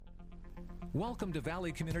Welcome to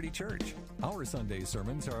Valley Community Church. Our Sunday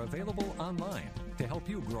sermons are available online to help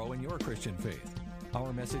you grow in your Christian faith.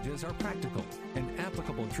 Our messages are practical and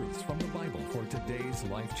applicable truths from the Bible for today's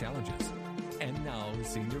life challenges. And now,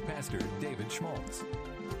 Senior Pastor David Schmaltz.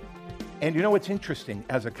 And you know what's interesting?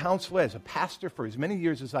 As a counselor, as a pastor, for as many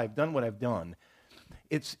years as I've done what I've done,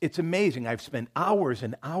 it's amazing. I've spent hours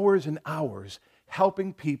and hours and hours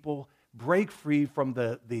helping people break free from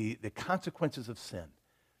the consequences of sin,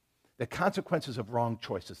 the consequences of wrong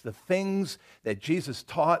choices, the things that Jesus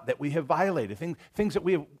taught that we have violated, things that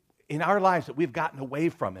we have in our lives that we've gotten away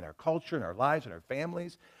from in our culture, in our lives, in our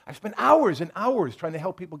families. I've spent hours and hours trying to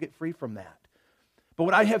help people get free from that. But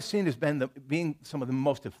what I have seen has been being some of the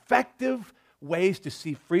most effective ways to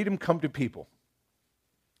see freedom come to people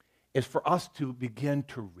is for us to begin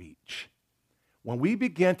to reach. When we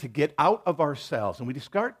begin to get out of ourselves and we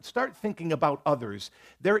start thinking about others,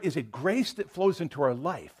 there is a grace that flows into our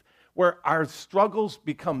life where our struggles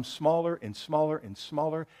become smaller and smaller and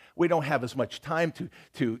smaller. We don't have as much time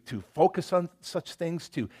to focus on such things,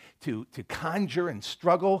 to conjure and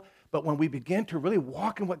struggle. But when we begin to really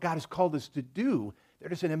walk in what God has called us to do,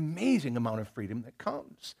 there is an amazing amount of freedom that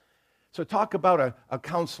comes. So talk about a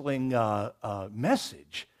counseling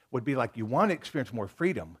message would be like, you want to experience more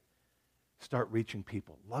freedom, start reaching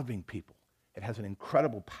people, loving people. It has an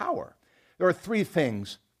incredible power. There are three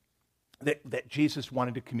things that Jesus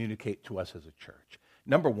wanted to communicate to us as a church.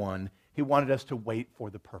 Number one, he wanted us to wait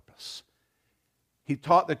for the purpose. He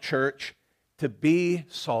taught the church to be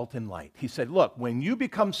salt and light. He said, look, when you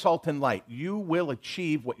become salt and light, you will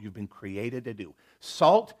achieve what you've been created to do.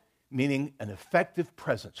 Salt, meaning an effective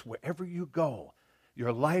presence wherever you go.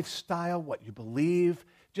 Your lifestyle, what you believe,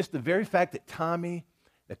 just the very fact that Tommy,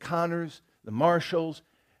 the Connors, the Marshalls,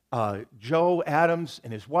 Joe Adams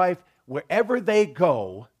and his wife, wherever they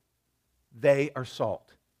go, they are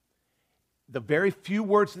salt. The very few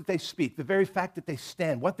words that they speak, the very fact that they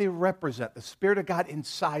stand, what they represent, the Spirit of God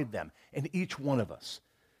inside them, and each one of us,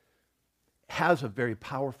 has a very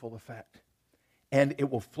powerful effect. And it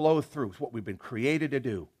will flow through. It's what we've been created to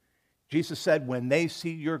do. Jesus said, when they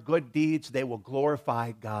see your good deeds, they will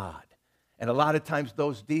glorify God. And a lot of times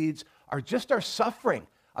those deeds are just our suffering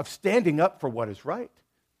of standing up for what is right.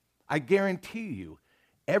 I guarantee you,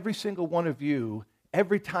 every single one of you,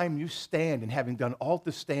 every time you stand and having done all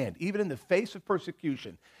to stand, even in the face of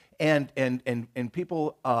persecution and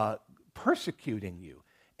people persecuting you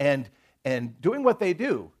and doing what they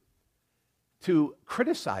do to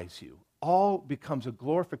criticize you, all becomes a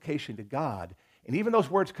glorification to God. And even those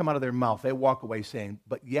words come out of their mouth, they walk away saying,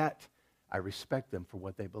 but yet I respect them for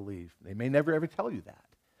what they believe. They may never ever tell you that,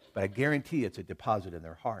 but I guarantee it's a deposit in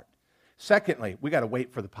their heart. Secondly, we got to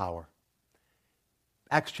wait for the power.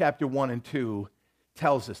 Acts chapter 1 and 2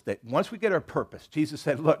 tells us that once we get our purpose, Jesus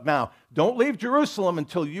said, look, now, don't leave Jerusalem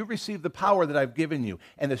until you receive the power that I've given you.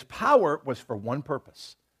 And this power was for one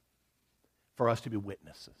purpose, for us to be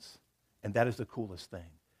witnesses. And that is the coolest thing.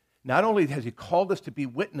 Not only has he called us to be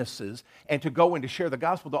witnesses and to go and to share the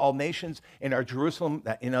gospel to all nations in our Jerusalem,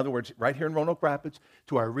 in other words, right here in Roanoke Rapids,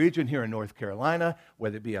 to our region here in North Carolina,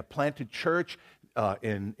 whether it be a planted church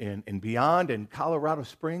in beyond in Colorado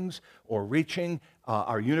Springs, or reaching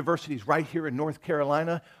our universities right here in North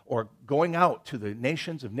Carolina, or going out to the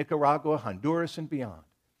nations of Nicaragua, Honduras, and beyond.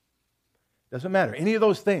 Doesn't matter. Any of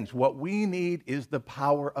those things. What we need is the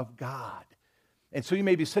power of God. And so you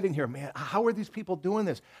may be sitting here, man, how are these people doing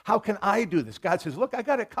this? How can I do this? God says, look, I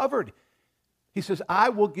got it covered. He says, I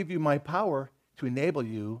will give you my power to enable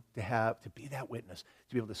you to be that witness,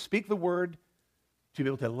 to be able to speak the word, to be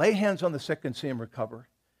able to lay hands on the sick and see them recover,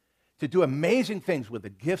 to do amazing things with the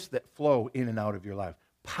gifts that flow in and out of your life.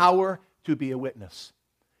 Power to be a witness.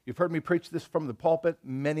 You've heard me preach this from the pulpit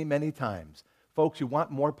many, many times. Folks, you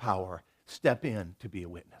want more power, step in to be a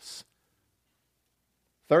witness.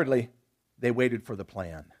 Thirdly, they waited for the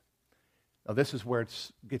plan. Now, this is where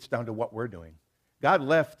it gets down to what we're doing.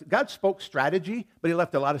 God spoke strategy, but he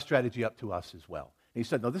left a lot of strategy up to us as well. And he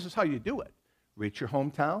said, no, this is how you do it. Reach your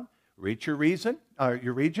hometown, reach your region,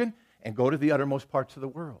 and go to the uttermost parts of the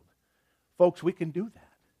world. Folks, we can do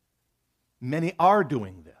that. Many are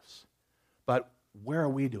doing this. But where are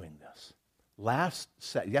we doing this?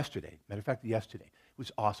 Yesterday, it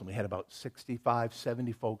was awesome. We had about 65,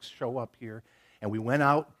 70 folks show up here. And we went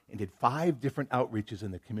out and did 5 different outreaches in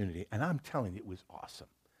the community. And I'm telling you, it was awesome.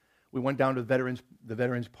 We went down to the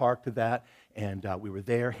Veterans Park to that, and we were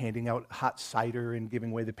there handing out hot cider and giving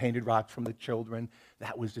away the painted rocks from the children.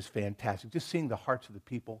 That was just fantastic. Just seeing the hearts of the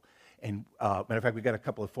people. And matter of fact, we got a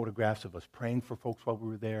couple of photographs of us praying for folks while we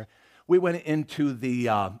were there. We went into the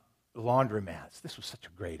laundromats. This was such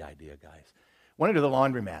a great idea, guys. went into the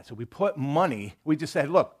laundromat. So we put money, we just said,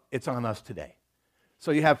 look, it's on us today. So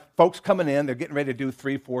you have folks coming in, they're getting ready to do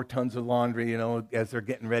 3-4 tons of laundry, as they're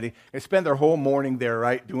getting ready. They spend their whole morning there,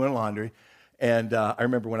 right, doing laundry. And I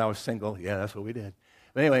remember when I was single, that's what we did.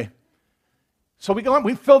 But anyway, so we go on,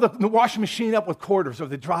 we fill the washing machine up with quarters, or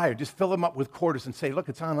the dryer, just fill them up with quarters and say, look,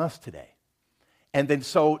 it's on us today. And then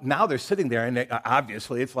so now they're sitting there, and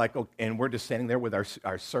obviously it's like, and we're just standing there with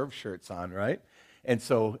our serve shirts on, right? And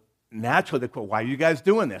so naturally they go, why are you guys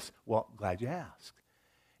doing this? Well, glad you asked.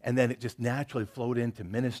 And then it just naturally flowed into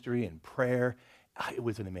ministry and prayer. It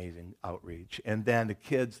was an amazing outreach. And then the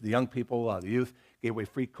kids, the young people, the youth, gave away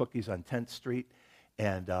free cookies on 10th Street.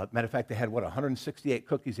 And matter of fact, they had, 168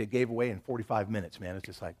 cookies they gave away in 45 minutes, man. It's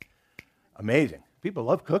just like amazing. People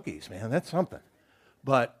love cookies, man. That's something.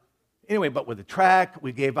 But anyway, with the track,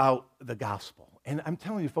 we gave out the gospel. And I'm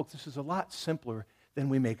telling you, folks, this is a lot simpler than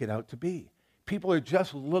we make it out to be. People are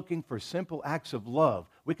just looking for simple acts of love.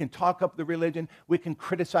 We can talk up the religion. We can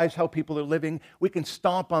criticize how people are living. We can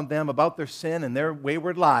stomp on them about their sin and their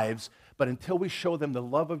wayward lives. But until we show them the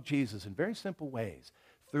love of Jesus in very simple ways,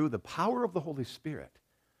 through the power of the Holy Spirit,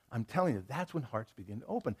 I'm telling you, that's when hearts begin to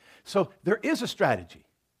open. So there is a strategy.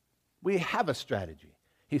 We have a strategy.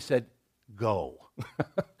 He said, go.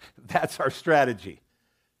 That's our strategy.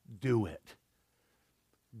 Do it.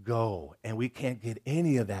 Go. And we can't get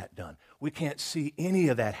any of that done. We can't see any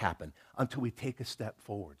of that happen until we take a step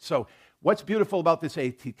forward. So what's beautiful about this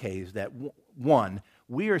ATK is that, one,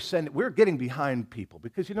 we're getting behind people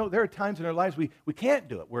because, there are times in our lives we can't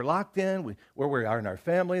do it. We're locked in where we are in our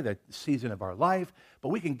family, the season of our life, but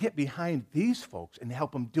we can get behind these folks and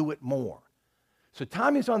help them do it more. So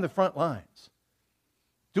Tommy's on the front lines,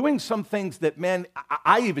 doing some things that, man,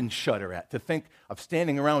 I even shudder at, to think of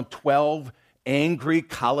standing around 12 angry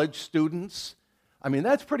college students. I mean,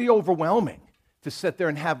 that's pretty overwhelming to sit there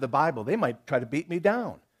and have the Bible. They might try to beat me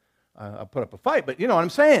down. I'll put up a fight, but you know what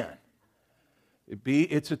I'm saying.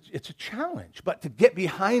 It's a challenge. But to get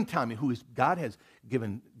behind Tommy, God has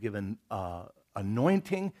given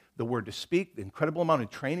anointing, the word to speak, the incredible amount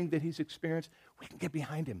of training that he's experienced, we can get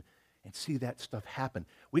behind him and see that stuff happen.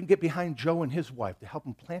 We can get behind Joe and his wife to help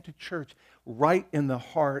them plant a church right in the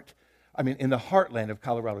heartland of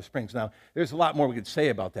Colorado Springs. Now, there's a lot more we could say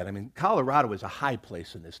about that. I mean, Colorado is a high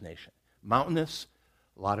place in this nation. Mountainous,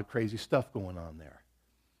 a lot of crazy stuff going on there.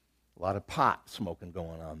 A lot of pot smoking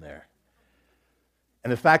going on there.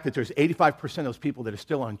 And the fact that there's 85% of those people that are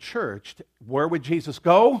still unchurched, where would Jesus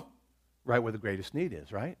go? Right where the greatest need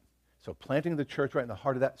is, right? So planting the church right in the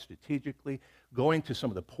heart of that strategically, going to some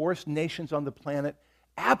of the poorest nations on the planet,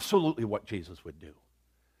 absolutely what Jesus would do.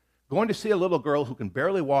 Going to see a little girl who can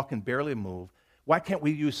barely walk and barely move, why can't we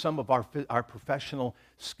use some of our professional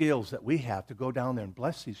skills that we have to go down there and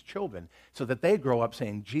bless these children so that they grow up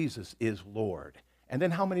saying Jesus is Lord? And then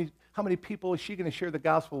how many people is she going to share the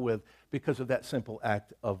gospel with because of that simple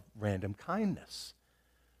act of random kindness?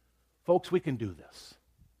 Folks, we can do this.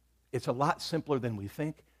 It's a lot simpler than we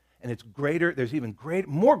think, and it's greater. There's even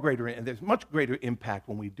and there's much greater impact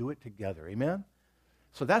when we do it together. Amen?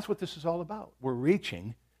 So that's what this is all about. We're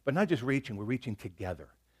reaching, but not just reaching, we're reaching together.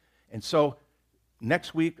 And so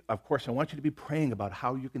next week, of course, I want you to be praying about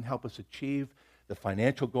how you can help us achieve the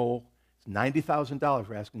financial goal. It's $90,000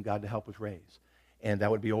 we're asking God to help us raise. And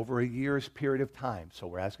that would be over a year's period of time. So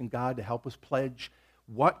we're asking God to help us pledge,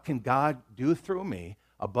 what can God do through me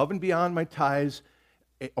above and beyond my tithes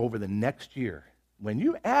over the next year? When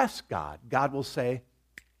you ask God, God will say,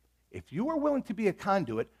 if you are willing to be a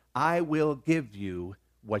conduit, I will give you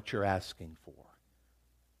what you're asking for.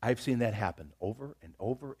 I've seen that happen over and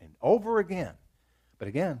over and over again. But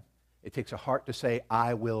again, it takes a heart to say,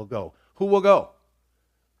 I will go. Who will go?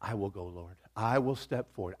 I will go, Lord. I will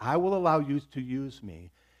step forward. I will allow you to use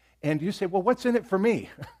me. And you say, well, what's in it for me?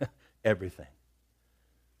 Everything.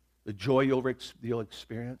 The joy you'll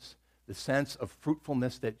experience, the sense of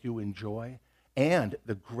fruitfulness that you enjoy, and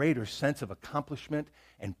the greater sense of accomplishment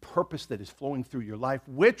and purpose that is flowing through your life,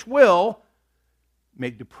 which will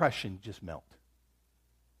make depression just melt.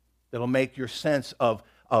 That'll make your sense of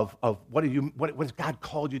what has God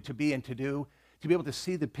called you to be and to do, to be able to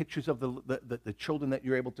see the pictures of the children that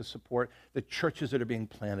you're able to support, the churches that are being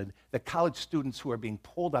planted, the college students who are being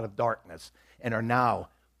pulled out of darkness and are now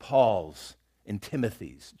Paul's and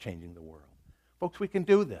Timothy's changing the world. Folks, we can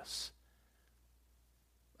do this.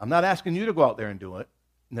 I'm not asking you to go out there and do it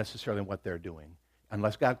necessarily what they're doing,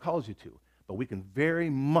 unless God calls you to. But we can very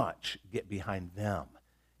much get behind them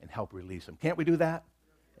and help release them. Can't we do that?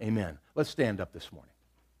 Amen. Let's stand up this morning.